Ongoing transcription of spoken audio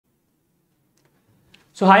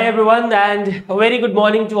So hi everyone and a very good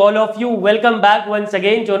morning to all of you. Welcome back once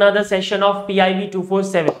again to another session of PIB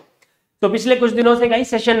 247. तो पिछले कुछ दिनों से कहीं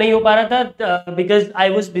session नहीं हो पा रहा था because I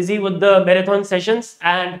was busy with the marathon sessions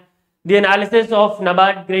and the analysis of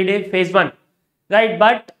NABARD grade A phase 1, right?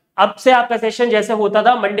 But अब से आपका सेशन जैसे होता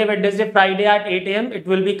था Monday, Wednesday, Friday at 8 AM, it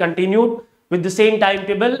will be continued with the same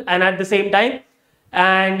timetable and at the same time.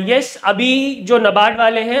 And yes अभी जो नबार्ड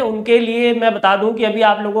वाले हैं उनके लिए मैं बता दूं कि अभी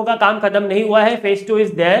आप लोगों का काम खत्म नहीं हुआ है. फेज 2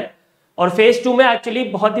 इज देयर और फेज 2 में एक्चुअली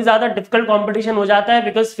बहुत ही ज्यादा डिफिकल्ट कंपटीशन हो जाता है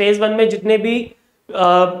बिकॉज फेज 1 में जितने भी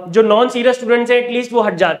जो नॉन सीरियस स्टूडेंट्स हैं एटलीस्ट वो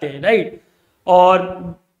हट जाते हैं, राइट? और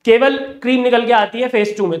केवल क्रीम निकल के आती है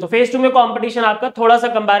फेज 2 में. तो फेज 2 में कंपटीशन आपका थोड़ा सा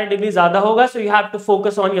कंपैरेटिवली ज्यादा होगा. So you have to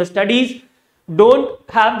focus on your studies.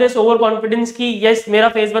 Don't have this over confidence कि यस मेरा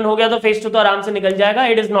फेज 1 हो गया तो फेज 2 तो आराम से निकल जाएगा.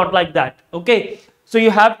 It is not like that. Okay, so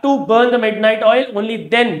you have to burn the midnight oil. Only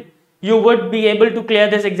then you would be able to clear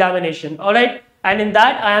this examination. All right, and in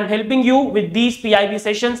that I am helping you with these PIB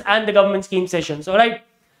sessions and the government scheme sessions. All right,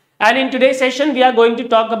 and in today's session we are going to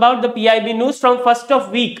talk about the PIB news from first of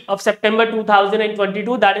week of September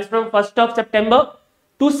 2022. That is from 1st of September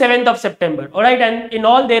to 7th of September. All right, and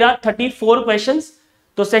in all there are 34 questions.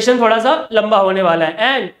 तो session थोड़ा सा लंबा होने वाला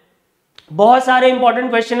है and बहुत सारे important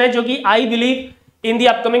question है जो कि I believe in the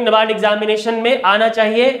upcoming NABARD examination में आना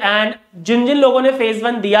चाहिए. एंड जिन जिन लोगों ने फेज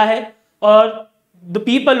 1 दिया है और the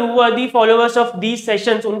people who are the followers of these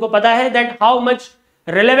sessions उनको पता है that how much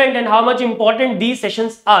relevant and how much important these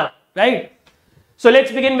sessions are, right? So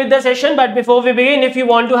let's begin with the session, but before we begin, if you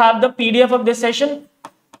want to have the PDF of this session,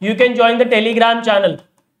 you can join the Telegram channel.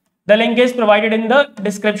 The link is provided in the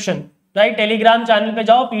description, right? Telegram channel पे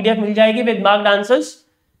जाओ, PDF मिल जाएगी with marked answers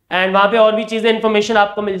and वहाँ पे और भी चीजें information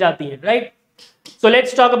आपको मिल जाती है, right? So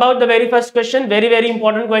let's talk about the very first question, very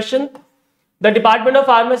important question. The Department of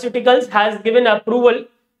Pharmaceuticals has given approval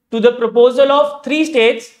to the proposal of 3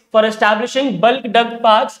 states for establishing bulk drug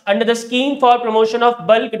parks under the scheme for promotion of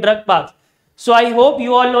bulk drug parks. So I hope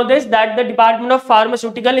you all know this, that the Department of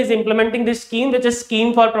Pharmaceutical is implementing this scheme, which is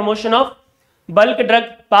scheme for promotion of bulk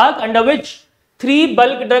drug park, under which 3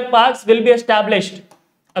 bulk drug parks will be established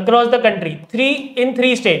across the country,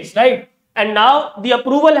 3 states, right? And now the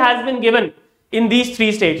approval has been given in these 3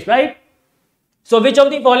 states, right? So which of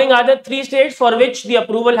the following are the 3 states for which the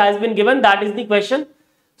approval has been given? That is the question.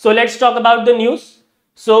 So let's talk about the news.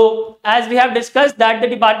 So as we have discussed that the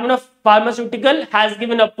Department of Pharmaceutical has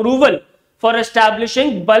given approval for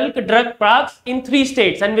establishing bulk drug parks in 3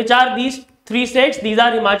 states. And which are these 3 states? These are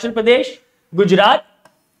Himachal Pradesh, Gujarat,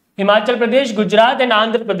 and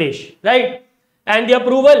Andhra Pradesh, right? And the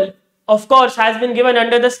approval of course has been given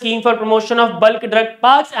under the scheme for promotion of bulk drug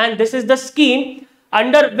parks, and this is the scheme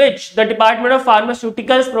under which the Department of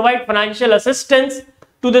Pharmaceuticals provide financial assistance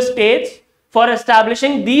to the states for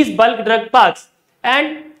establishing these bulk drug parks.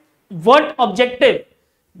 And what objective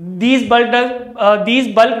these bulk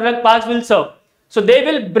drug parks will serve? So they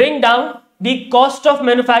will bring down the cost of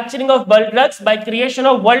manufacturing of bulk drugs by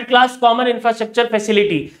creation of world-class common infrastructure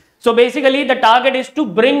facility. So basically the target is to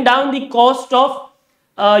bring down the cost of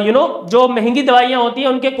जो महंगी दवाइयां होती हैं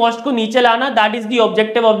उनके cost को नीचे लाना. That is the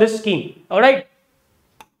objective of this scheme. Alright,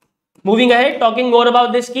 moving ahead, talking more about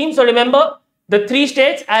this scheme. So remember the 3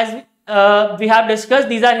 states as we have discussed,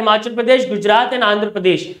 these are Himachal Pradesh, Gujarat and Andhra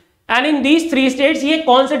Pradesh. And in these 3 states ये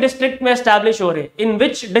कौन से district में establish हो रहे हैं? इन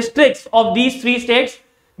विच districts of these 3 states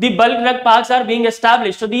the bulk drug parks are being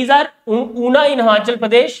established? So these are Una in Himachal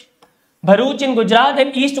Pradesh, Bharuch in Gujarat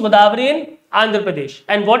and East Godavari in Andhra Pradesh.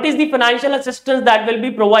 And what is the financial assistance that will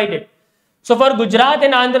be provided? So for Gujarat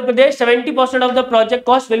and Andhra Pradesh, 70% of the project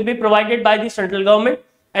cost will be provided by the central government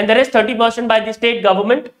and the rest 30% by the state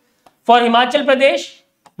government. For Himachal Pradesh,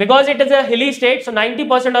 because it is a hilly state, so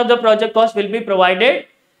 90% of the project cost will be provided.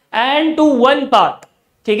 And to one park,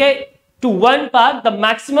 okay, to one park, the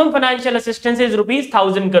maximum financial assistance is rupees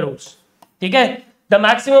 1000 crores. Okay. The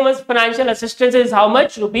maximum financial assistance is how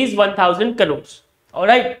much? Rupees 1000 crores. All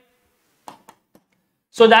right.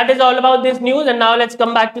 So that is all about this news. And now let's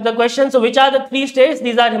come back to the question. So which are the 3 states?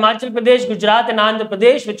 These are Himachal Pradesh, Gujarat and Andhra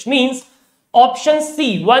Pradesh, which means option C,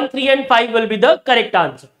 1, 3 and 5 will be the correct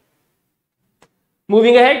answer.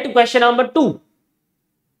 Moving ahead to question number 2.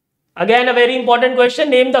 Again, a very important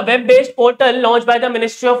question. Name the web-based portal launched by the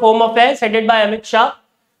Ministry of Home Affairs headed by Amit Shah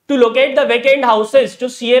to locate the vacant houses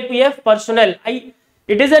to CAPF personnel.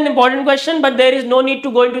 It is an important question, but there is no need to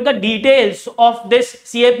go into the details of this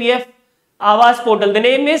CAPF आवास portal. The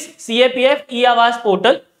name is CAPF e-आवास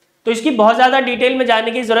portal. तो इसकी बहुत ज्यादा detail में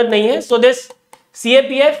जाने की जरूरत नहीं है. So this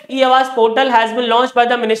CAPF e-आवास portal has been launched by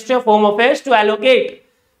the Ministry of Home Affairs to allocate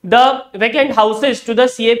the vacant houses to the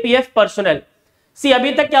CAPF personnel. सी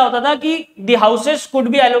अभी तक क्या होता था कि the houses could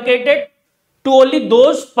be allocated to only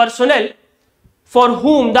those personal for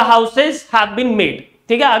whom the houses have been made,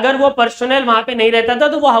 ठीक है, अगर वो पर्सनल वहां पे नहीं रहता था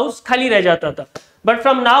तो वो हाउस खाली रह जाता था. But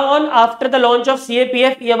from now on after the launch of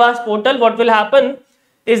CAPF ई-आवास portal what will happen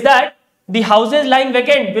is that the houses lying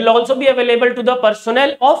vacant will also be available to the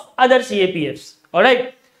personnel of other CAPFs. All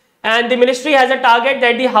right, and the ministry has a target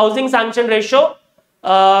that the housing sanction ratio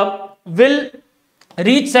will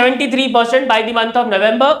reach 73% by the month of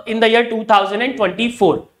November in the year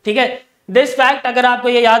 2024. ठीक है, this fact अगर आपको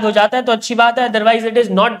ये याद हो जाता है तो अच्छी बात है, otherwise it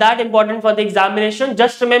is not that important for the examination.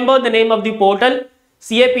 Just remember the name of the portal,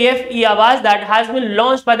 CAPF e-Awas, that has been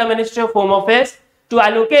launched by the Ministry of Home Affairs to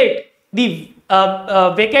allocate the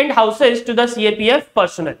vacant houses to the CAPF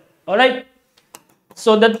personnel. All right,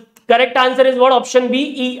 so the correct answer is what? Option B,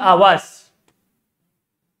 e-Awas.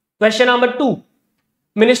 Question number 2.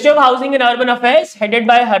 Ministry of Housing and Urban Affairs headed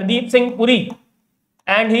by Hardeep Singh Puri,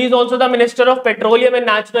 and he is also the Minister of Petroleum and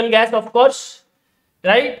Natural Gas, of course,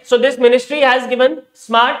 right? So this ministry has given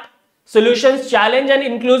Smart Solutions Challenge and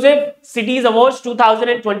Inclusive Cities Awards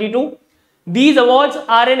 2022. These awards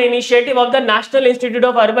are an initiative of the National Institute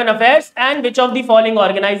of Urban Affairs and which of the following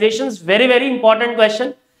organizations? Very, very important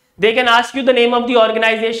question. They can ask you the name of the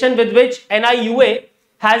organization with which NIUA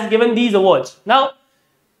has given these awards. Now,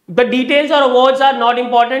 the details or awards are not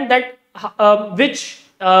important, that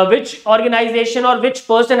which organization or which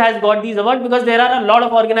person has got these awards, because there are a lot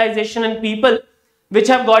of organizations and people which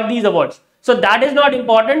have got these awards. So that is not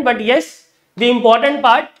important, but yes, the important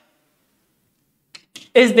part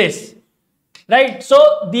is this. Right, so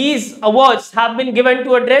these awards have been given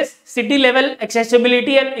to address city level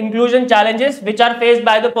accessibility and inclusion challenges which are faced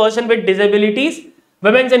by the person with disabilities,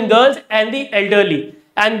 women and girls, and the elderly.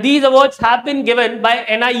 And these awards have been given by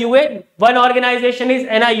NIUA. One organization is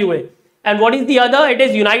NIUA, and what is the other? It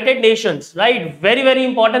is United Nations. Right, very, very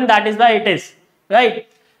important. That is why it is right.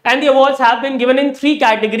 And the awards have been given in 3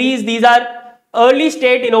 categories. These are early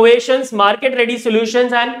state innovations, market ready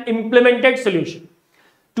solutions, and implemented solution.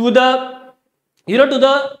 To the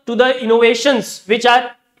innovations which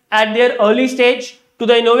are at their early stage, to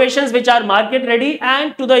the innovations which are market ready,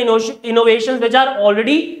 and to the innovations which are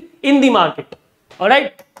already in the market. All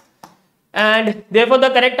right, and therefore the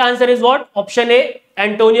correct answer is what? Option A.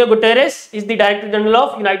 Antonio Guterres is the Director General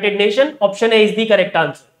of United Nations. Option A is the correct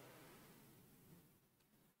answer.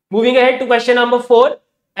 Moving ahead to question number 4.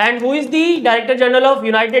 And who is the Director General of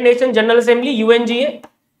United Nations General Assembly, UNGA?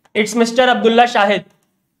 It's Mr. Abdullah Shahid.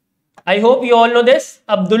 I hope you all know this,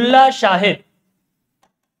 Abdullah Shahid.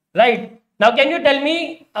 Right, now can you tell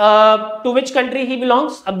me to which country he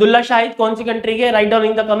belongs? Abdullah Shahid कौन सी country के? Write down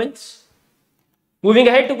in the comments. Moving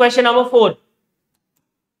ahead to question number 4.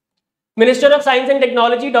 Minister of Science and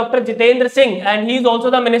Technology Dr. Jitendra Singh, and he is also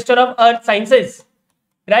the Minister of Earth Sciences,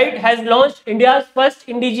 right, has launched India's first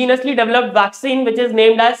indigenously developed vaccine, which is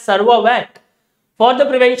named as Sarvavac, for the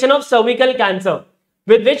prevention of cervical cancer.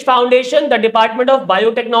 With which foundation the Department of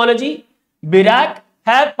Biotechnology, BIRAC,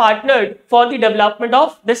 have partnered for the development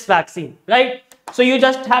of this vaccine, right? So you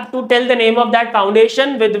just have to tell the name of that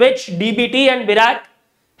foundation with which DBT and BIRAC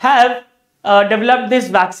have developed this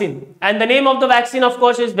vaccine. And the name of the vaccine, of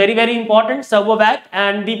course, is very, very important, Sarvavac,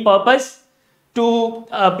 and the purpose to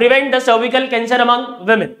prevent the cervical cancer among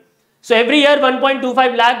women. So every year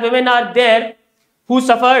 1.25 lakh women are there who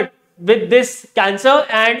suffered with this cancer,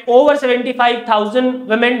 and over 75,000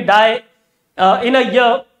 women die in a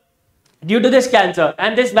year due to this cancer.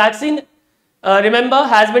 And this vaccine, remember,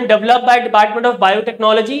 has been developed by Department of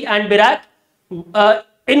Biotechnology and BIRAC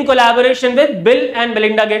in collaboration with Bill and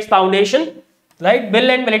Melinda Gates Foundation, right? Bill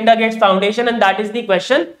and Melinda Gates Foundation, and that is the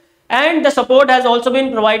question. And the support has also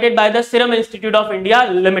been provided by the Serum Institute of India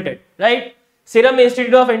Limited, right? Serum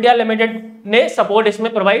Institute of India Limited ने support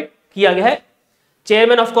इसमें provide किया गया है.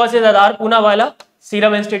 Chairman, of course, is Adar Poonawala,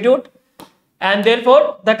 Serum Institute, and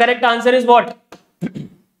therefore the correct answer is what?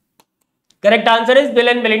 Correct answer is Bill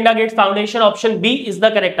and Melinda Gates Foundation. Option B is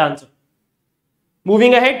the correct answer.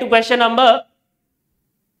 Moving ahead to question number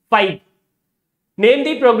 5. Name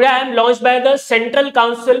the program launched by the Central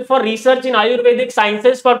Council for Research in Ayurvedic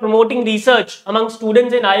Sciences for promoting research among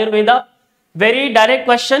students in Ayurveda. Very direct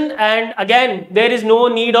question, and again there is no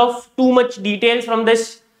need of too much details from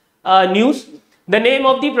this news. The name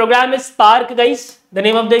of the program is Spark, guys. The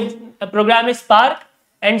name of the program is Spark,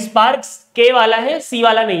 and Sparks K वाला है, C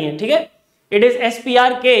वाला नहीं है, ठीक है? It is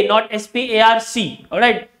SPRK, not SPARC. All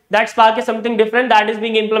right, that Spark is something different. That is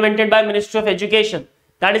being implemented by Ministry of Education.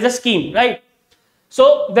 That is a scheme, right?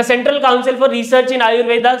 So the Central Council for Research in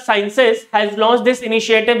Ayurveda Sciences has launched this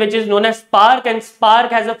initiative, which is known as Spark, and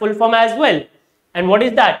Spark has a full form as well. And what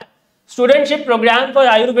is that? Studentship program for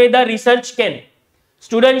Ayurveda research Ken.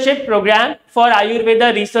 Studentship program for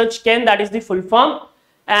Ayurveda research Ken, that is the full form,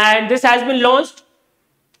 and this has been launched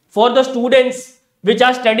for the students which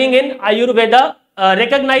are studying in Ayurveda,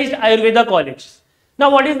 recognized Ayurveda colleges. Now,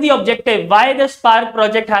 what is the objective? Why the Spark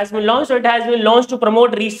project has been launched? So it has been launched to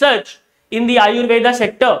promote research in the Ayurveda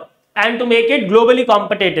sector and to make it globally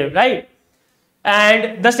competitive, right?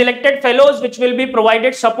 And the selected fellows which will be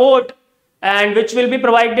provided support and which will be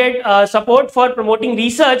provided support for promoting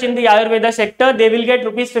research in the Ayurveda sector, they will get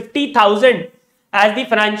rupees 50,000 as the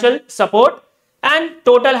financial support, and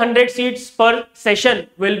total 100 seats per session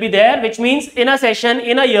will be there, which means in a session,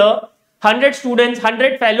 in a year, 100 students,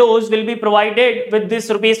 100 fellows will be provided with this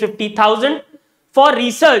rupees 50,000 for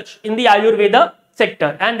research in the Ayurveda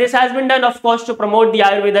sector. And this has been done, of course, to promote the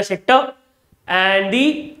Ayurveda sector and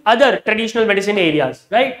the other traditional medicine areas,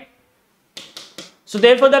 right? So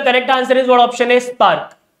therefore the correct answer is what? Option A,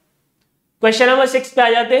 Spark. Question number 6 पे आ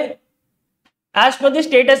जाते हैं. As per the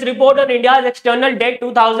status report on India's external debt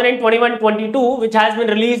 2021-22, which has been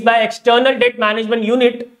released by External Debt Management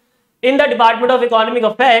Unit in the Department of Economic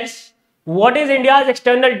Affairs, what is India's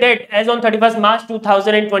external debt as on 31st March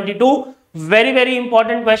 2022? Very, very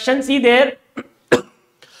important question. See there,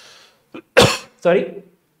 sorry,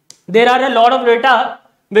 there are a lot of data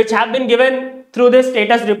which have been given through this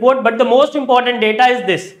status report, but the most important data is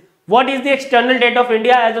this. What is the external debt of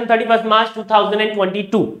India as on 31st March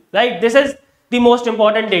 2022, right? This is the most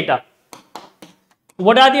important data.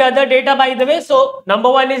 What are the other data, by the way? So number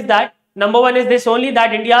one is this only,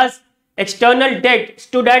 that India's external debt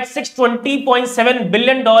stood at $620.7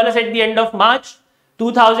 billion at the end of March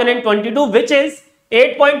 2022, which is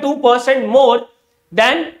 8.2% more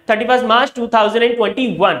than 31st March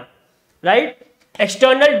 2021, right?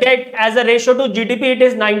 External debt as a ratio to GDP, it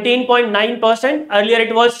is 19.9%. Earlier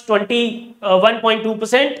it was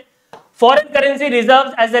 21.2%. Foreign currency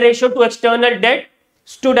reserves as a ratio to external debt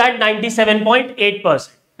stood at 97.8%,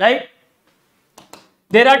 right?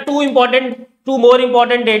 There are two more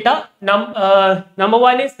important data. Number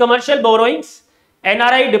one is commercial borrowings,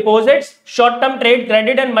 NRI deposits, short-term trade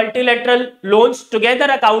credit and multilateral loans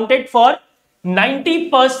together accounted for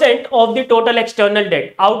 90% of the total external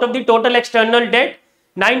debt. Out of the total external debt,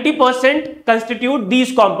 90% constitute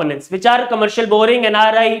these components, which are commercial borrowing,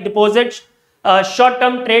 NRI deposits,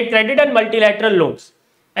 short-term trade credit and multilateral loans.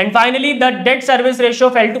 And finally, the debt service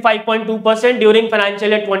ratio fell to 5.2% during financial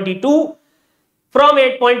year 22 from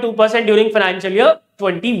 8.2% during financial year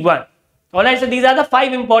 21. Alright, so these are the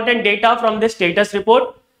 5 important data from this status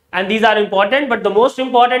report, and these are important, but the most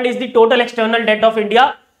important is the total external debt of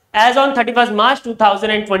India as on 31st March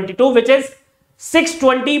 2022, which is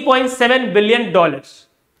 $620.7 billion.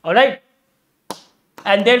 Alright.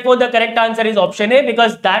 And therefore the correct answer is option A,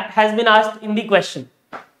 because that has been asked in the question.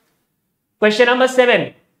 Question number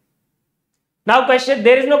 7. Now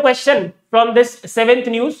there is no question from this 7th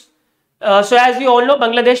news. So as you all know,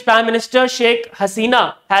 Bangladesh Prime Minister Sheikh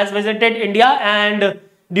Hasina has visited India, and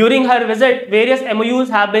during her visit, various MOUs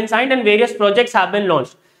have been signed and various projects have been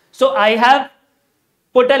launched. So I have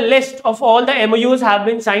put a list of all the MOUs have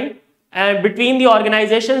been signed and between the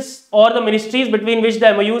organizations or the ministries between which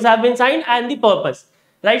the MOUs have been signed and the purpose,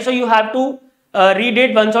 right? So you have to read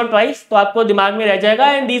it once or twice, तो आपको दिमाग में रह जाएगा.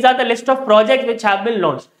 And these are the list of projects which have been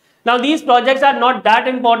launched. Now these projects are not that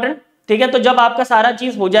important, ठीक है? तो जब आपका सारा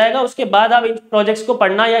चीज हो जाएगा, उसके बाद आप इन projects को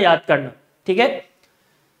पढ़ना या याद करना, ठीक है?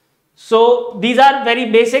 So these are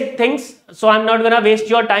very basic things, so I'm not gonna waste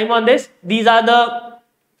your time on this. These are the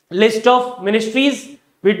list of ministries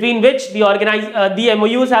between which the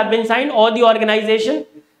MOUs have been signed, or the organization.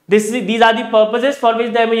 These are the purposes for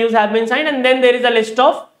which the MOUs have been signed, and then there is a list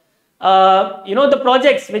of the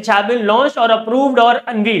projects which have been launched or approved or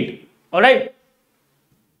unveiled. All right.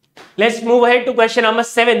 Let's move ahead to question number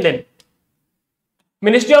 7 then.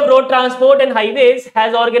 Ministry of Road Transport and Highways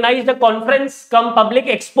has organized a conference cum public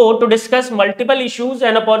expo to discuss multiple issues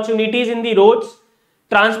and opportunities in the roads,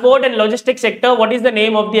 transport and logistics sector. What is the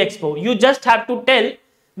name of the expo? You just have to tell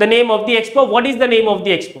the name of the expo. What is the name of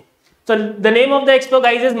the expo? So the name of the expo,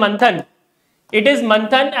 guys, is Manthan. It is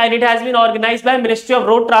Manthan, and it has been organized by Ministry of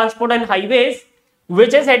Road Transport and Highways,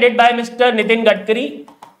 which is headed by Mr. Nitin Gadkari,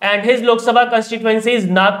 and his Lok Sabha constituency is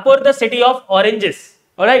Nagpur, the city of oranges.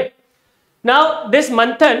 All right. Now this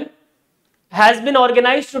Manthan has been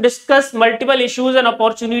organized to discuss multiple issues and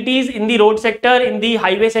opportunities in the road sector, in the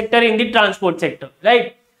highway sector, in the transport sector,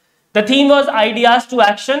 right? The theme was ideas to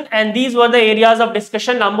action, and these were the areas of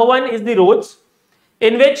discussion. Number one is the roads,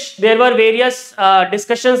 in which there were various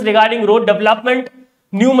discussions regarding road development,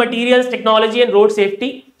 new materials, technology and road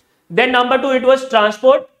safety. Then number two, it was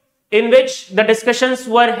transport, in which the discussions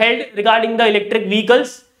were held regarding the electric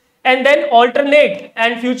vehicles, and then alternate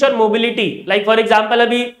and future mobility, like for example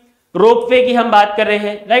अभी ropeway की हम बात कर रहे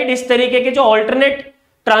हैं, right? इस तरीके के जो alternate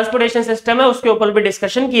transportation system है उसके ऊपर भी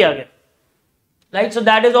discussion किया गया, right? So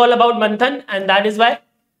that is all about Manthan, and that is why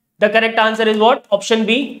the correct answer is what? Option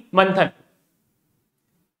B, Manthan.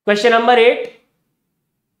 Question number 8.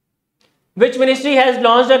 Which ministry has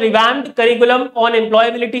launched a revamped curriculum on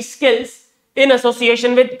employability skills in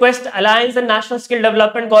association with Quest Alliance and National Skill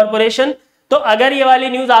Development Corporation? तो अगर ये वाली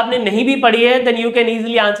news आपने नहीं भी पढ़ी है, then you can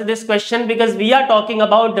easily answer this question, because we are talking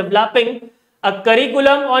about developing a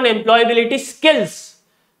curriculum on employability skills.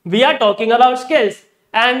 We are talking about skills,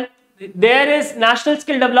 and there is National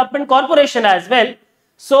Skill Development Corporation as well.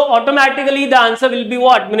 So automatically the answer will be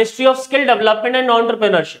what? Ministry of Skill Development and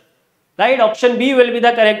Entrepreneurship, right? Option B will be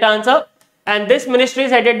the correct answer, and this ministry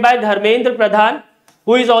is headed by Dharmendra Pradhan,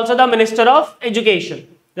 who is also the Minister of Education,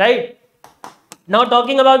 right? Now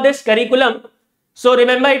talking about this curriculum, so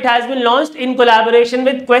remember it has been launched in collaboration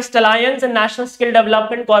with Quest Alliance and National Skill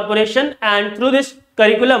Development Corporation, and through this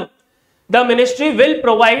curriculum the ministry will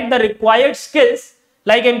provide the required skills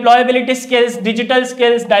like employability skills, digital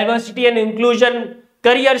skills, diversity and inclusion,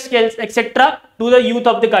 career skills, etc. to the youth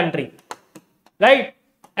of the country, right?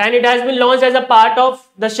 And it has been launched as a part of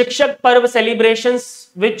the Shikshak Parv celebrations,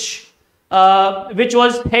 which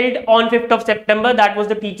was held on 5th of September. That was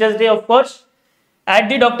the Teachers' Day, of course, at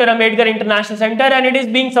the Dr. Ambedkar International Center, and it is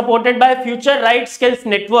being supported by Future Right Skills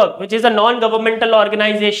Network, which is a non-governmental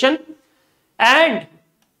organization, and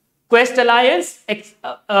Quest Alliance,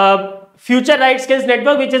 Future Right Skills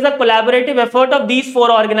Network, which is a collaborative effort of these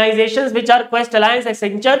 4 organizations, which are Quest Alliance,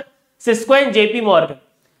 Accenture, Cisco and JP Morgan.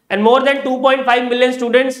 And more than 2.5 million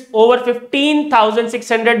students, over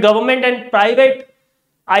 15,600 government and private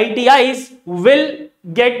ITIs will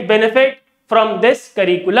get benefit from this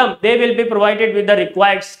curriculum. They will be provided with the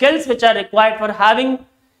required skills which are required for having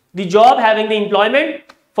the job, having the employment,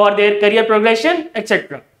 for their career progression,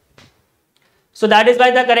 etc. So that is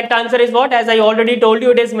why the correct answer is what? As I already told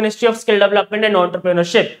you, it is Ministry of Skill Development and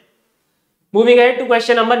Entrepreneurship. Moving ahead to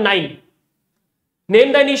question number 9.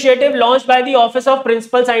 Name the initiative launched by the Office of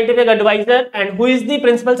Principal Scientific Advisor, and who is the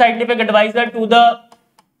Principal Scientific Advisor to the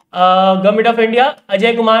Government of India?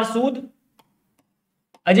 Ajay Kumar Sood.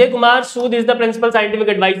 Ajay Kumar Sood is the Principal Scientific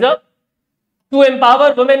Advisor. To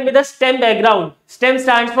empower women with a STEM background. STEM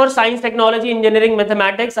stands for Science, Technology, Engineering,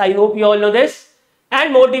 Mathematics. I hope you all know this.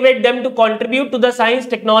 And motivate them to contribute to the science,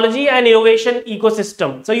 technology and innovation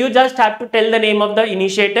ecosystem. So you just have to tell the name of the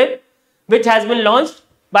initiative which has been launched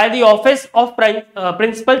by the Office of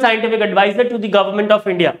Principal Scientific Advisor to the Government of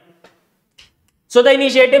India. So the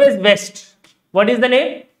initiative is WEST. What is the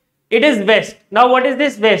name? It is WEST. Now what is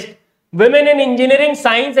this WEST? Women in Engineering,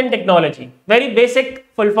 Science and Technology. Very basic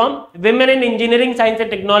full form. Women in Engineering, Science and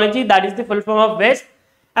Technology. That is the full form of WEST.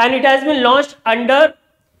 And it has been launched under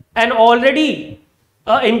an already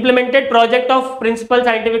implemented project of Principal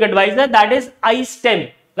Scientific Advisor, that is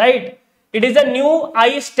iSTEM, right? It is a new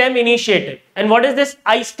iSTEM initiative. And what is this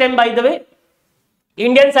iSTEM, by the way?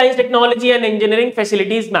 Indian Science, Technology and Engineering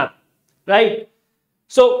Facilities Map, right?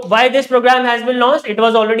 So why this program has been launched? It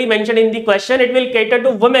was already mentioned in the question. It will cater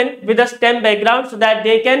to women with a STEM background so that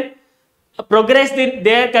they can progress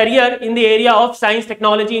their career in the area of science,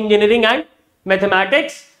 technology, engineering and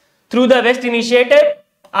mathematics. Through the WEST initiative,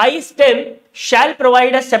 iSTEM shall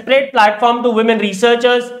provide a separate platform to women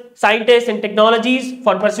researchers, scientists and technologies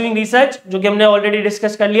for pursuing research, जो कि हमने already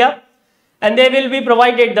discuss कर लिया. And they will be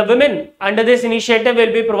provided, the women under this initiative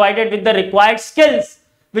will be provided with the required skills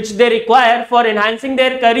which they require for enhancing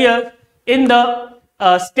their career in the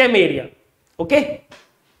STEM area. Okay.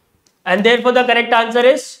 And therefore the correct answer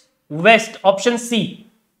is WEST, option C.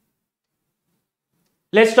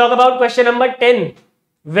 Let's talk about question number 10.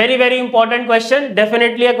 Very, very important question.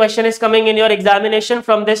 Definitely a question is coming in your examination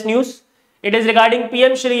from this news. It is regarding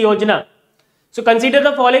PM Shri Yojana. So consider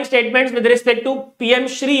the following statements with respect to PM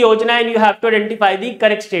Shri Yojana and you have to identify the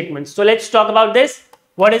correct statements. So let's talk about this.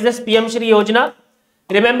 What is this PM Shri Yojana?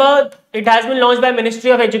 Remember, it has been launched by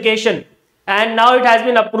Ministry of Education and now it has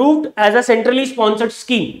been approved as a centrally sponsored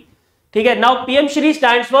scheme. Okay? Now PM Shri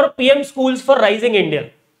stands for PM Schools for Rising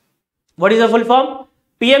India. What is the full form?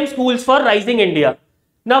 PM Schools for Rising India.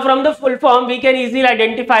 Now from the full form, we can easily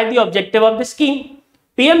identify the objective of the scheme.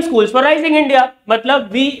 PM Schools for Rising India.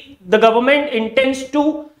 Matlab the government intends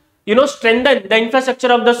to, strengthen the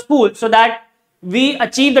infrastructure of the school so that we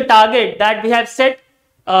achieve the target that we have set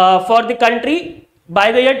for the country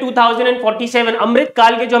by the year 2047. Amrit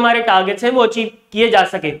Kal ke jo hamare targets hain wo achieve kiye ja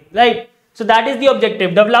sake, right? So that is the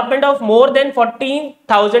objective. Development of more than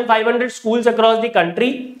 14,500 schools across the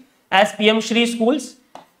country as PM Shri schools,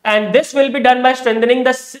 and this will be done by strengthening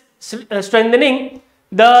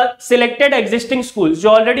the selected existing schools. जो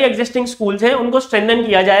already existing schools हैं उनको strengthen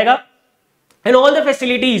किया जाएगा, and all the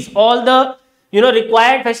facilities, all the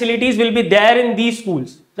required facilities will be there in these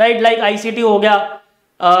schools, right? Like ICT हो गया,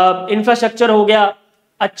 infrastructure हो गया,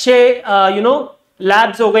 अच्छे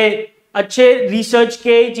labs हो गए, अच्छे research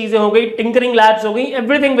के चीजें हो गई, tinkering labs हो गई,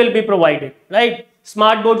 everything will be provided, right?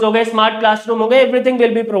 Smart boards हो गए, smart classroom हो गए, everything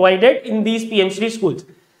will be provided in these PM Shri schools.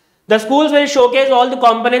 The schools will showcase all the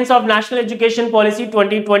components of National Education Policy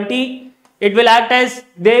 2020. It will act as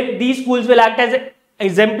these schools will act as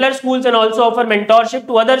exemplar schools and also offer mentorship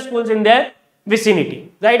to other schools in their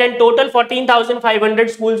vicinity, right? And total 14,500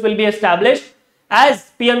 schools will be established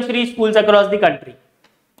as PM Shri schools across the country.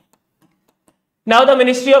 Now the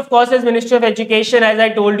ministry, of course, is Ministry of Education. As I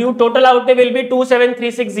told you, total outlay will be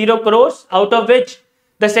 27,360 crores, out of which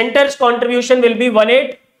the center's contribution will be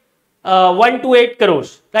 128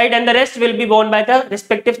 crores, right? And the rest will be borne by the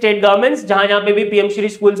respective state governments, जहाँ यहाँ पे भी PM Shri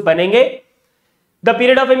schools बनेंगे. The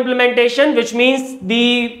period of implementation, which means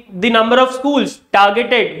the number of schools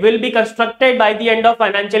targeted, will be constructed by the end of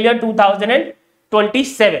financial year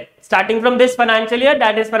 2027, starting from this financial year,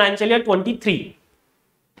 that is financial year 23.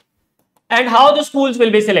 And how the schools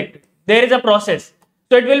will be selected? There is a process.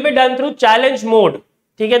 So it will be done through challenge mode.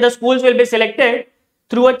 Okay, the schools will be selected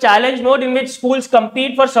through a challenge mode in which schools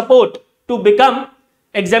compete for support to become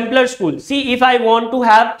exemplar schools. See, if I want to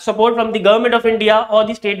have support from the government of India or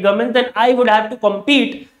the state government, then I would have to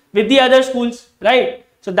compete with the other schools, right?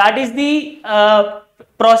 So that is the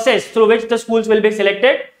process through which the schools will be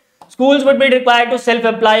selected. Schools would be required to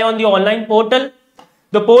self-apply on the online portal.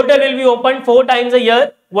 The portal will be opened 4 times a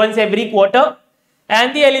year, once every quarter.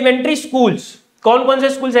 And the elementary schools, कौन-कौन से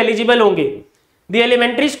schools eligible होंगे? The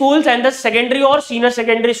elementary schools and the secondary or senior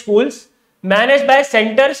secondary schools managed by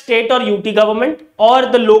center, state or UT government or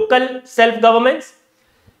the local self-governments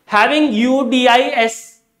having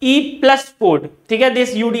UDISE plus code. ठीक है,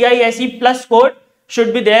 this UDISE plus code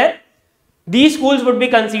should be there. These schools would be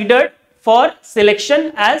considered for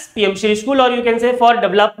selection as PM Shri school, or you can say for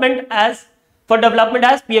development as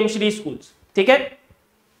PM Shri schools. ठीक है.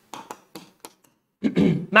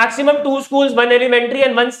 Maximum 2 schools, 1 elementary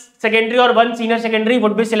and 1 secondary or 1 senior secondary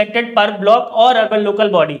would be selected per block or urban local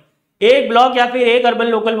body. एक block या फिर एक urban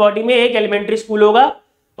local body में एक elementary school होगा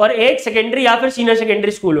और एक सेकेंडरी या फिर सीनियर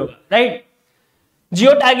सेकेंडरी स्कूल होगा, right?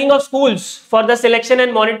 Geo tagging of schools for the selection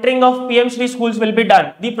and monitoring of PM Shri schools will be done.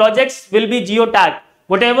 The projects will be geo tagged.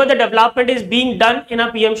 Whatever the development is being done in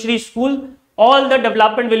a PM Shri school, all the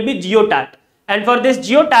development will be geo tagged. And for this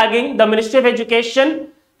geo tagging, the Ministry of Education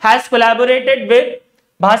has collaborated with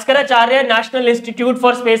Bhaskaracharya National Institute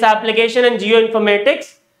for Space Application and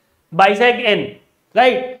Geoinformatics, BISAG-N.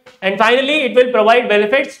 Right? And finally, it will provide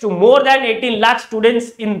benefits to more than 18 lakh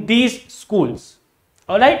students in these schools.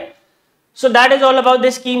 All right? So that is all about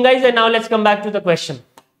this scheme, guys. And now let's come back to the question.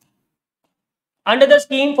 Under the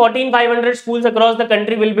scheme, 14,500 schools across the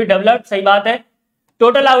country will be developed. सही बात है.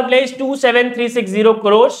 Total outlay is 27,360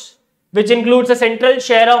 crores, which includes a central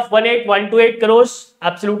share of 18,128 crores.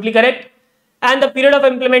 Absolutely correct. And the period of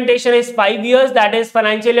implementation is 5 years. That is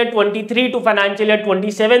financial year 23 to financial year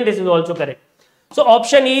 27. This is also correct. So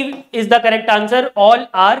option E is the correct answer. All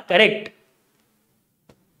are correct.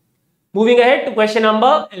 Moving ahead to question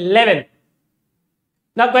number 11.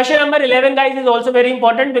 Now question number 11, guys, is also very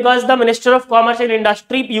important because the Minister of Commerce and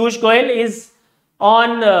Industry, Piyush Goyal, is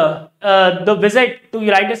on the visit to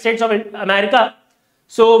United States of America.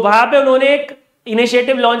 So वहाँ पे उन्होंने एक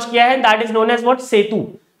initiative launch किया है, that is known as what? Setu.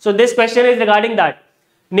 So this question is regarding that.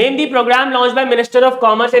 Name the program launched by Minister of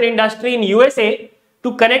Commerce and Industry in USA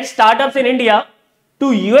to connect startups in India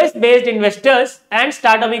to US-based investors and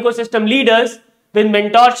startup ecosystem leaders with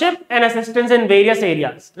mentorship and assistance in various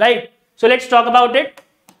areas, right? So let's talk about it.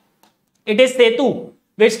 It is SETU,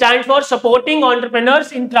 which stands for Supporting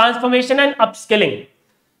Entrepreneurs in Transformation and Upskilling.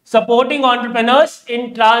 Supporting Entrepreneurs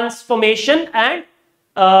in Transformation and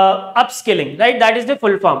Upskilling, right? That is the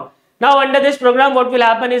full form. Now, under this program, what will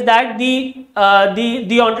happen is that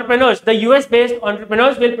the entrepreneurs, the US-based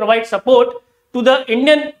entrepreneurs, will provide support to the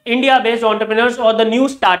India-based entrepreneurs or the new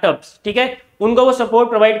startups. ठीक है, उनको वो support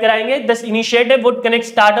provide कराएंगे. This initiative would connect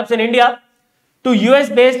startups in India to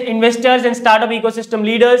US-based investors and startup ecosystem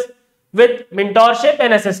leaders with mentorship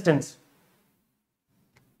and assistance.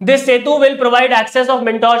 This Setu will provide access of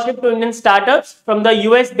mentorship to Indian startups from the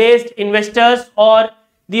US-based investors or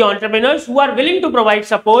the entrepreneurs who are willing to provide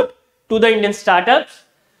support to the Indian startups.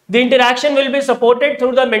 The interaction will be supported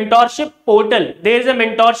through the mentorship portal. There is a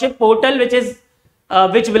mentorship portal which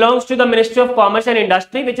belongs to the Ministry of Commerce and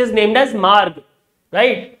Industry, which is named as MARG,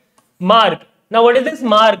 right? MARG. Now what is this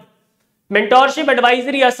MARG? Mentorship,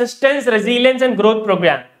 Advisory, Assistance, Resilience and Growth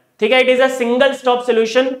Program. ठीक है, it is a single stop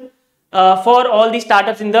solution for all the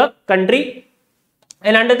startups in the country.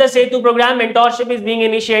 And under the Setu program, mentorship is being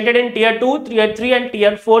initiated in tier 2, tier 3 and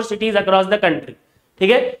tier 4 cities across the country.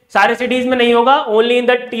 ठीक है, सारे cities में नहीं होगा, only in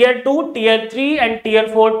the tier 2, tier 3 and tier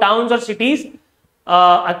 4 towns or cities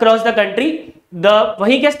across the country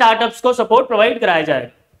वहीं के startups को support provide कराया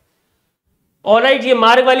जाएगा. Alright, ये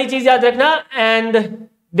मार्ग वाली चीज याद रखना, and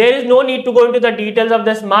there is no need to go into the details of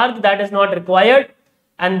this mark, that is not required,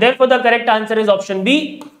 and therefore the correct answer is option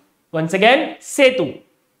B. Once again, Setu.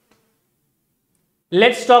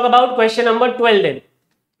 Let's talk about question number 12 then.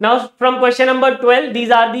 Now from question number 12, these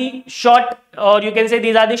are the short, or you can say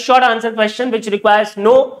these are the short answer question which requires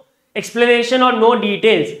no explanation or no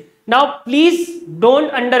details. Now please don't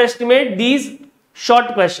underestimate these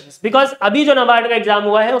short questions, because अभी जो NABARD का exam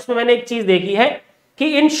हुआ है उसमें मैंने एक चीज देखी है कि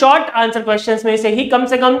इन शॉर्ट आंसर क्वेश्चंस में से ही कम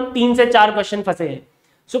से कम 3 से 4 क्वेश्चन फंसे हैं.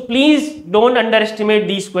 So please don't underestimate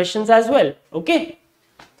these questions as well. Okay.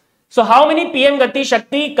 So how many PM Gati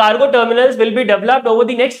Shakti cargo terminals will be developed over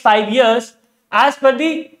the next 5 years as per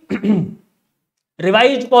the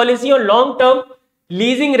revised policy on long-term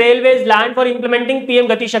leasing railways land for implementing PM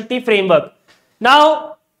Gati Shakti framework?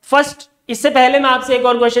 Now, first, इससे पहले मैं आपसे एक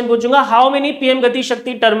और question पूछूंगा. How many PM Gati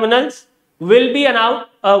Shakti terminals will be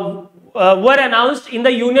were announced in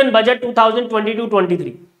the Union Budget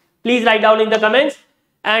 2022-23? Please write down in the comments.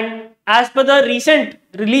 And as per the recent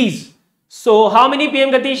release, so how many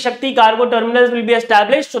PM Gati Shakti cargo terminals will be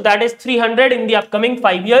established? So that is 300 in the upcoming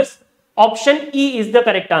 5 years. Option E is the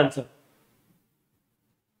correct answer.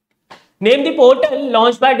 Name the portal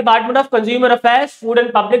launched by Department of Consumer Affairs, Food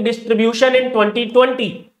and Public Distribution in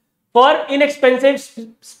 2020 for inexpensive,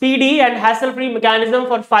 speedy and hassle-free mechanism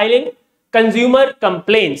for filing consumer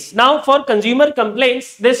complaints. Now for consumer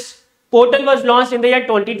complaints, this portal was launched in the year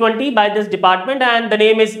 2020 by this department, and the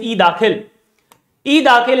name is E-Dakhil.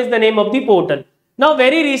 E-Dakhil is the name of the portal. Now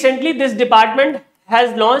very recently this department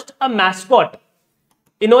has launched a mascot.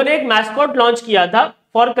 इन्होंने एक mascot launch किया था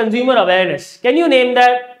for consumer awareness. Can you name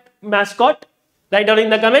that mascot? Write down in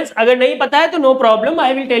the comments. अगर नहीं पता है तो no problem,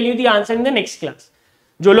 I will tell you the answer in the next class.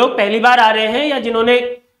 जो लोग पहली बार आ रहे हैं या जिन्होंने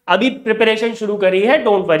अभी प्रिपरेशन शुरू करी है,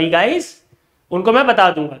 डोंट वरी गाइस, उनको मैं बता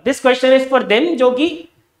दूंगा. This question is for them जो कि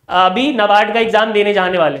अभी NABARD का एग्जाम देने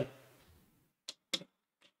जाने वाले.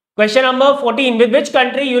 Question number 14. With which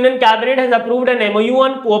country Union Cabinet has approved an MOU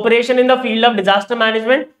on cooperation in the field of disaster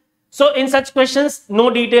management? So in such questions, no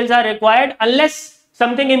details are required unless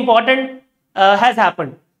something important has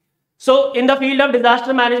happened. So in the field of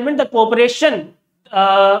disaster management, the cooperation,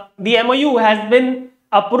 the MOU has been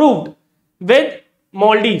approved with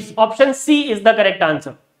Maldives. Option C is the correct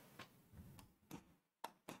answer.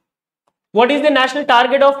 What is the national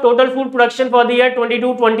target of total food production for the year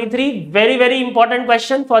 22-23? Very, very important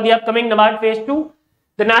question for the upcoming NABARD phase 2.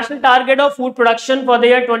 The national target of food production for the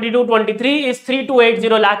year 22-23 is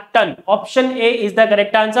 3280 lakh ton. Option A is the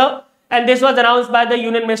correct answer. And this was announced by the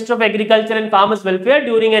Union Minister of Agriculture and Farmers Welfare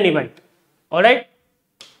during an event. Alright.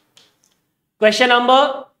 Question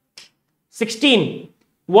number 16.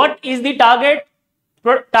 What is the target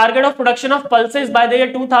of production of pulses by the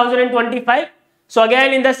year 2025? So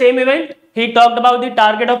again in the same event, he talked about the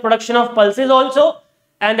target of production of pulses also,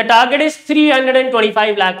 and the target is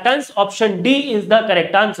 325 lakh tons. Option D is the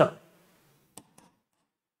correct answer.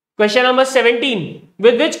 Question number 17.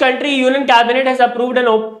 With which country Union Cabinet has approved an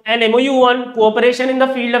MOU on cooperation in the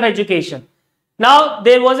field of education? Now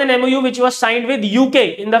there was an MOU which was signed with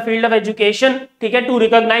UK in the field of education, okay, to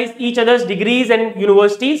recognize each other's degrees and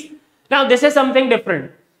universities. Now this is something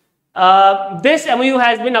different. This MOU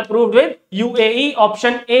has been approved with UAE.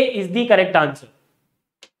 Option A is the correct answer.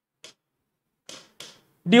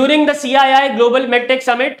 During the CII Global MedTech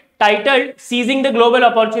Summit titled Seizing the Global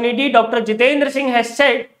Opportunity, Dr. Jitendra Singh has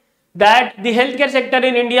said that the healthcare sector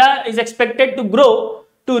in India is expected to grow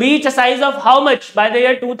to reach a size of how much by the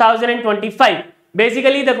year 2025?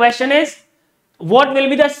 Basically the question is, what will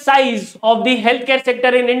be the size of the healthcare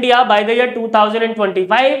sector in India by the year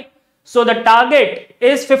 2025? So the target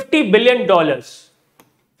is $50 billion.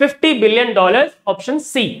 $50 billion, option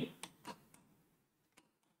C.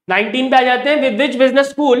 19 पे आ जाते हैं. With which business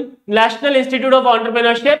school, National Institute of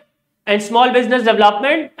Entrepreneurship and Small Business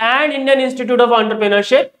Development and Indian Institute of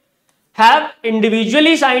Entrepreneurship have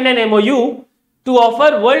individually signed an MOU to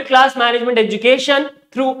offer world-class management education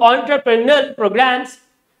through entrepreneurial programs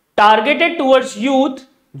targeted towards youth,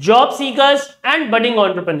 job seekers and budding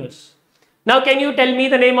entrepreneurs. Now, can you tell me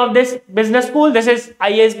the name of this business school? This is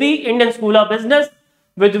ISB, Indian School of Business,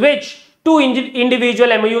 with which Two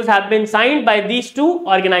individual MOUs have been signed by these two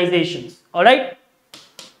organizations. All right.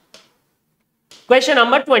 Question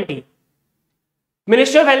number 20.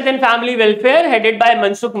 Ministry of Health and Family Welfare, headed by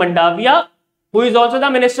Mansukh Mandavia, who is also the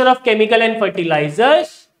Minister of Chemical and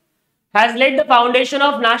Fertilizers, has led the foundation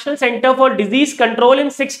of National Center for Disease Control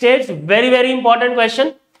in 6 states. Very, very important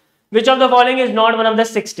question. Which of the following is not one of the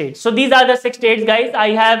 6 states? So these are the 6 states, guys. I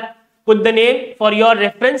have put the name for your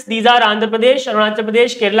reference. These are Andhra Pradesh, Arunachal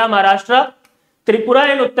Pradesh, Kerala, Maharashtra, Tripura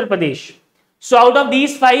and Uttar Pradesh. So out of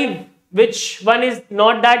these 5, which one is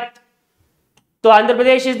not that? So Andhra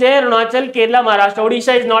Pradesh is there, Arunachal, Kerala, Maharashtra,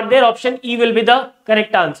 Odisha is not there. Option E will be the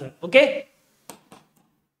correct answer. Okay.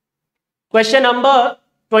 Question number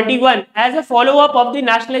 21. As a follow-up of the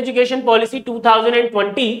National Education Policy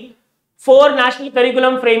 2020, 4 national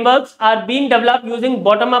curriculum frameworks are being developed using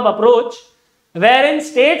bottom-up approach, wherein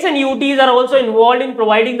states and UTs are also involved in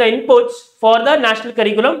providing the inputs for the national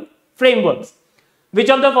curriculum frameworks. Which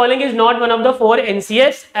of the following is not one of the 4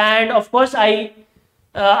 NCFs? And of course, I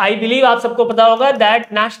believe आप सबको पता होगा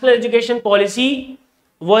that National Education Policy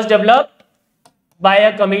was developed by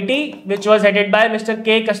a committee which was headed by Mr.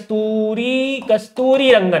 K. Kasturi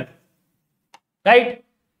Rangan, right?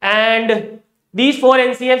 And these 4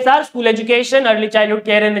 NCFs are school education, early childhood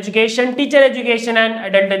care and education, teacher education and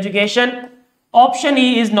adult education. Option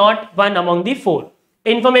E is not one among the 4.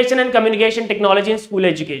 Information and communication technology in school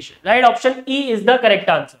education, right? Option E is the correct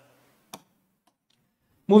answer.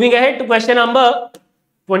 Moving ahead to question number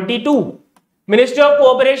 22. Ministry of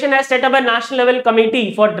Cooperation has set up a national level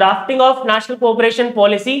committee for drafting of national cooperation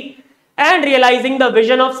policy and realizing the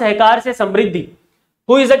vision of Sehkar se Samriddhi.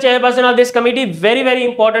 Who is the chairperson of this committee? Very, very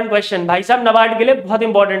important question. Bhai sahab, NABARD ke liye bahut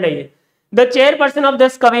important hai ye. The chairperson of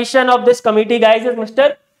this commission, of this committee, guys, is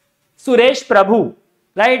Mr. Suresh Prabhu,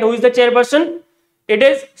 right? Who is the chairperson? It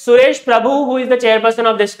is Suresh Prabhu who is the chairperson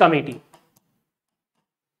of this committee.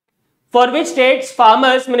 For which states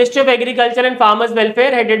farmers, Ministry of Agriculture and Farmers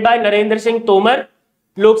Welfare, headed by Narendra Singh Tomar,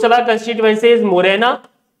 Lok Sabha constituency is Morena,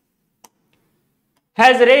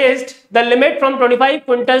 has raised the limit from 25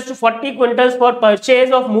 quintals to 40 quintals for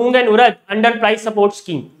purchase of moong and urad under price support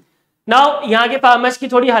scheme. Now, यहाँ के farmers की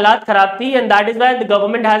थोड़ी हालात खराब थी, and that is why the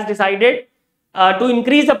government has decided to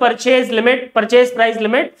increase the purchase price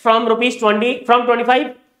limit from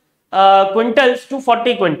 25 quintals to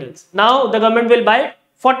 40 quintals. Now the government will buy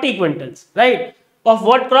 40 quintals, right? Of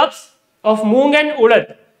what crops? Of moong and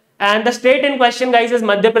urad. And the state in question, guys, is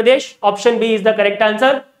Madhya Pradesh. Option B is the correct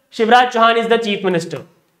answer. Shivraj Chauhan is the chief minister.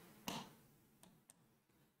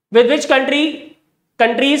 With which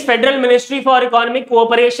country's Federal Ministry for Economic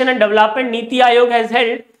Cooperation and Development, Niti Aayog, has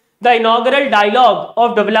held the inaugural dialogue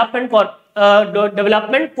of development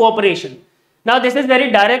cooperation. Now this is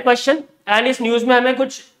very direct question, and इस news में हमें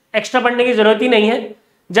कुछ extra पढ़ने की जरूरत ही नहीं है.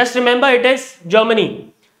 Just remember, it is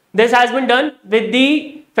Germany. This has been done with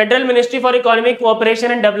the Federal Ministry for Economic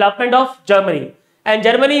Cooperation and Development of Germany, and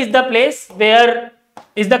Germany is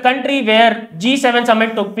the country where G7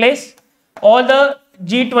 summit took place. All the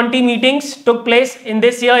G20 meetings took place in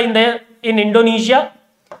this year in Indonesia.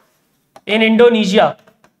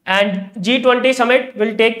 And G20 summit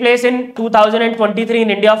will take place in 2023 in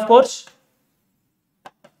India, of course.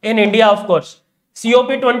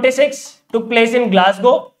 COP26 took place in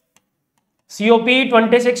Glasgow.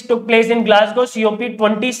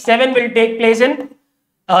 COP27 will take place in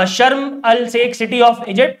Sharm el-Sheikh city of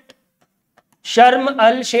Egypt. Sharm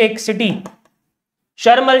el-Sheikh city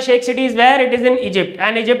is where? It is in Egypt,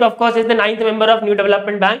 and Egypt, of course, is the 9th member of New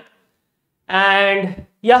Development Bank. And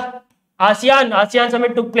yeah, ASEAN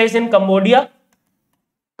summit took place in Cambodia.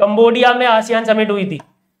 Cambodia में ASEAN summit हुई थी.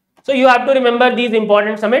 So you have to remember these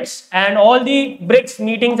important summits, and all the BRICS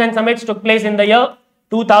meetings and summits took place in the year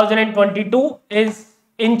 2022 is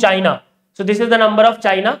in China. So this is the number of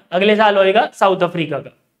China. अगले साल होएगा South Africa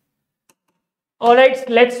का. All right,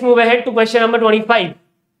 let's move ahead to question number 25.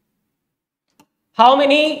 How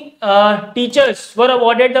many teachers were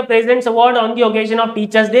awarded the President's Award on the occasion of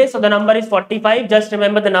Teachers' Day? So the number is 45. Just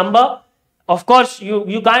remember the number. Of course,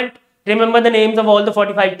 you can't remember the names of all the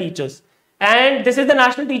 45 teachers. And this is the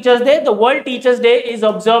National Teachers' Day. The World Teachers' Day is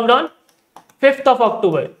observed on 5th of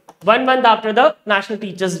October, 1 month after the National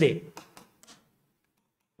Teachers' Day.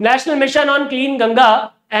 National Mission on Clean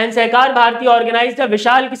Ganga and Sehkar Bharti organized a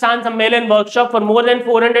Vishal Kisan Sammelan workshop for more than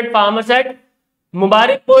 400 farmers at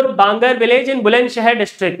Mubarakpur Bangar village in Bulandshahr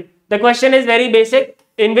district. The question is very basic.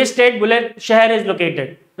 In which state Bulandshahr is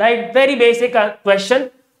located? Right? Very basic question.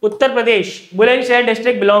 Uttar Pradesh. Bulandshahr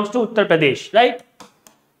district belongs to Uttar Pradesh. Right?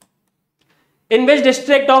 In which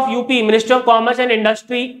district of UP, Ministry of Commerce and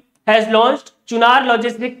Industry has launched Chunar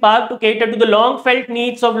Logistic Park to cater to the long-felt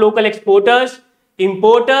needs of local exporters,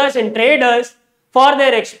 importers, and traders for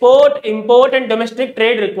their export, import, and domestic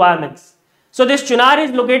trade requirements. So this Chunar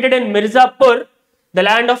is located in Mirzapur, the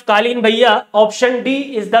land of Kalin Bhaiya. Option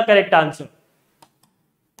D is the correct answer.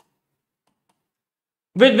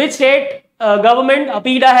 With which state government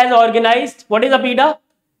APIDA has organized? What is APIDA?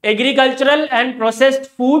 Agricultural and Processed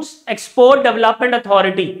Foods Export Development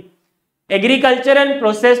Authority. Agriculture and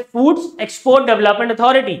Processed Foods Export Development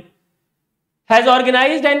Authority has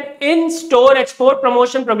organized an in-store export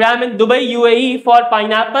promotion program in Dubai, UAE for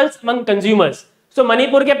pineapples among consumers. So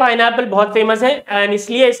Manipur के pineapple बहुत famous है and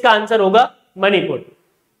इसलिए इसका answer होगा Manipur.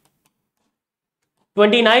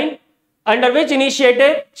 29. Under which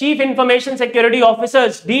initiative Chief Information Security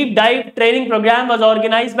Officers Deep Dive Training Program was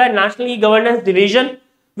organized by National E-Governance Division,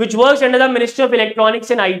 which works under the Ministry of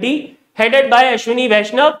Electronics and IT, headed by Ashwini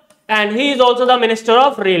Vaishnav, and he is also the Minister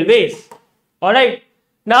of Railways. Alright.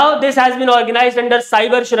 Now this has been organized under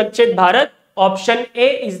Cyber Surakshit Bharat. Option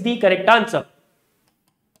A is the correct answer.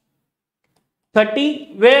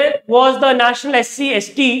 30. Where was the National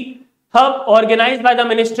SC/ST Hub organized by the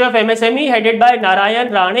Ministry of MSME, headed by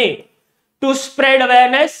Narayan Rane, to spread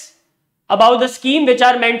awareness about the scheme which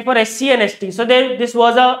are meant for SC and ST. So this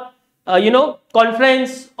was a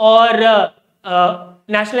conference or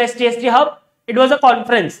National SC/ST Hub. It was a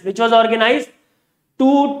conference which was organized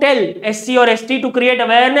to tell SC or ST to create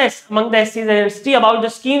awareness among the SCs and ST about the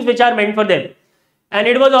schemes which are meant for them. And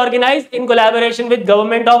it was organized in collaboration with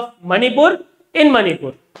government of Manipur in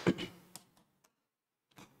Manipur.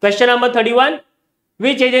 Question number 31.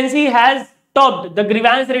 Which agency has topped the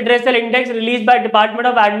grievance redressal index released by Department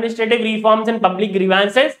of Administrative Reforms and Public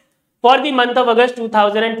Grievances for the month of August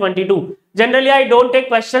 2022? Generally, I don't take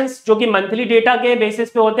questions जो कि monthly data के basis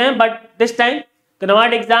पे होते हैं, but this time the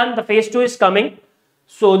NABARD exam, the phase 2 is coming,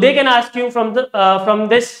 so they can ask you from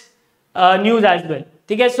this news as well.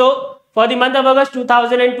 Okay, so for the month of August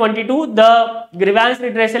 2022, the grievance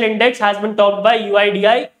redressal index has been topped by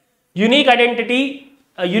UIDI, Unique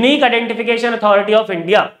Identification Authority of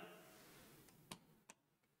India.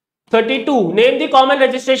 32. Name the common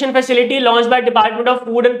registration facility launched by Department of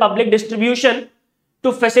Food and Public Distribution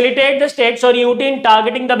to facilitate the states or UT in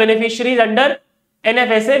targeting the beneficiaries under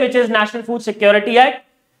NFSA, which is National Food Security Act,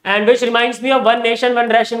 and which reminds me of One Nation, One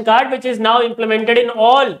Ration Card, which is now implemented in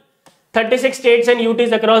all 36 states and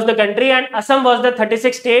UTs across the country, and Assam was the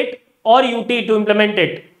 36th state or UT to implement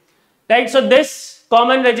it. Right, so this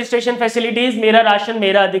common registration facility is Mera Ration,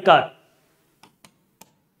 Mera Adhikar.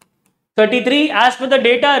 33. As per the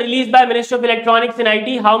data released by Ministry of Electronics and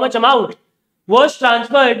IT, how much amount was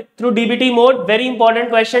transferred through DBT mode? Very important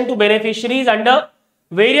question, to beneficiaries under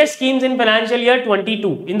various schemes in financial year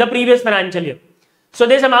 22, in the previous financial year. So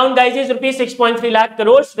this amount, guys, is rupees 6.3 lakh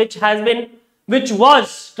crores, which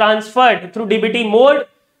was transferred through DBT mode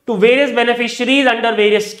to various beneficiaries under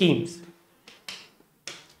various schemes.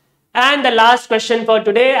 And the last question for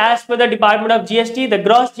today, as per the Department of GST, the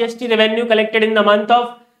gross GST revenue collected in the month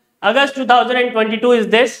of August 2022 is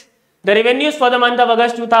this. The revenues for the month of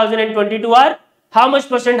August 2022 are how much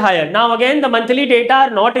 % higher? Now again, the monthly data are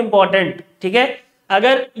not important. Okay?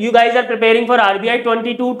 Agar you guys are preparing for RBI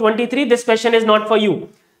 22-23, this question is not for you.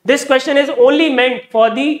 This question is only meant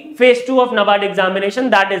for the phase 2 of NABARD examination.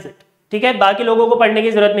 That is it. ठीक है, बाकी लोगों को पढ़ने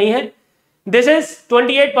की जरूरत नहीं है. This is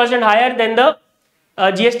 28% higher than the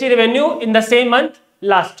GST revenue in the same month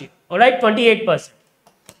last year. All right, 28%.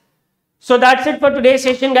 So that's it for today's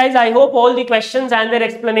session, guys. I hope all the questions and their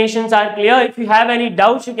explanations are clear. If you have any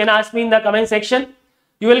doubts, you can ask me in the comment section.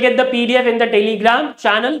 You will get the PDF in the Telegram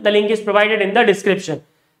channel. The link is provided in the description.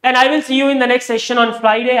 And I will see you in the next session on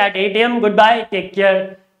Friday at 8 AM. Goodbye, take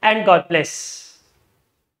care, and God bless.